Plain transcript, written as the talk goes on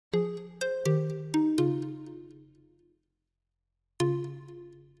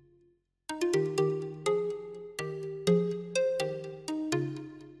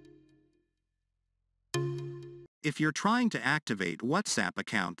If you're trying to activate WhatsApp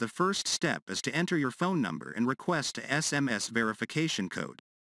account, the first step is to enter your phone number and request a SMS verification code.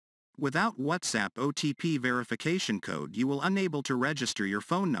 Without WhatsApp OTP verification code, you will unable to register your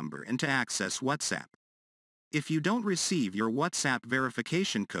phone number and to access WhatsApp. If you don't receive your WhatsApp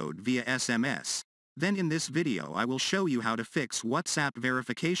verification code via SMS, then in this video I will show you how to fix WhatsApp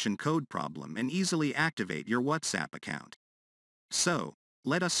verification code problem and easily activate your WhatsApp account. So,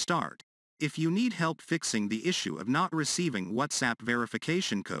 let us start. If you need help fixing the issue of not receiving WhatsApp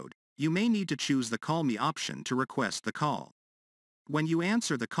verification code, you may need to choose the Call Me option to request the call. When you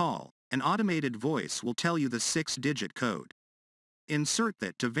answer the call, an automated voice will tell you the 6-digit code. Insert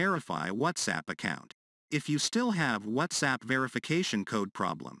that to verify WhatsApp account. If you still have WhatsApp verification code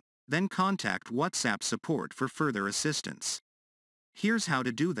problem, then contact WhatsApp support for further assistance. Here's how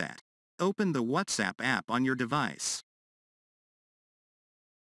to do that. Open the WhatsApp app on your device.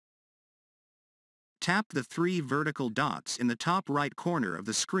 Tap the 3 vertical dots in the top right corner of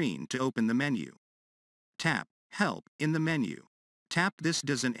the screen to open the menu. Tap Help in the menu. Tap This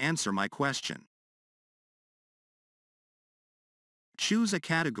doesn't answer my question. Choose a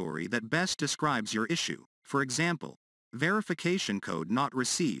category that best describes your issue, for example, verification code not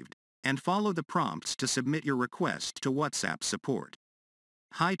received, and follow the prompts to submit your request to WhatsApp support.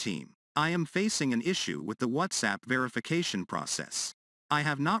 Hi team, I am facing an issue with the WhatsApp verification process. I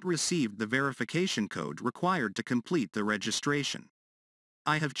have not received the verification code required to complete the registration.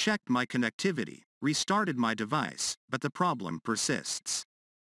 I have checked my connectivity, restarted my device, but the problem persists.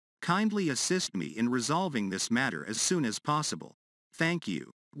 Kindly assist me in resolving this matter as soon as possible. Thank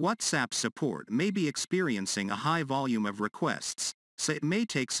you. WhatsApp support may be experiencing a high volume of requests, so it may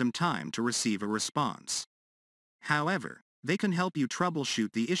take some time to receive a response. However, they can help you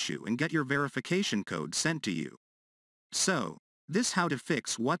troubleshoot the issue and get your verification code sent to you. So, this how to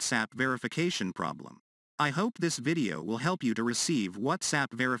fix WhatsApp verification problem. I hope this video will help you to receive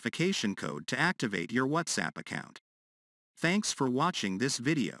WhatsApp verification code to activate your WhatsApp account. Thanks for watching this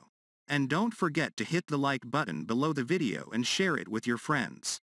video. And don't forget to hit the like button below the video and share it with your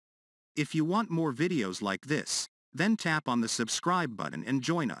friends. If you want more videos like this, then tap on the subscribe button and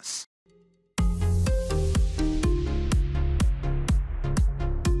join us.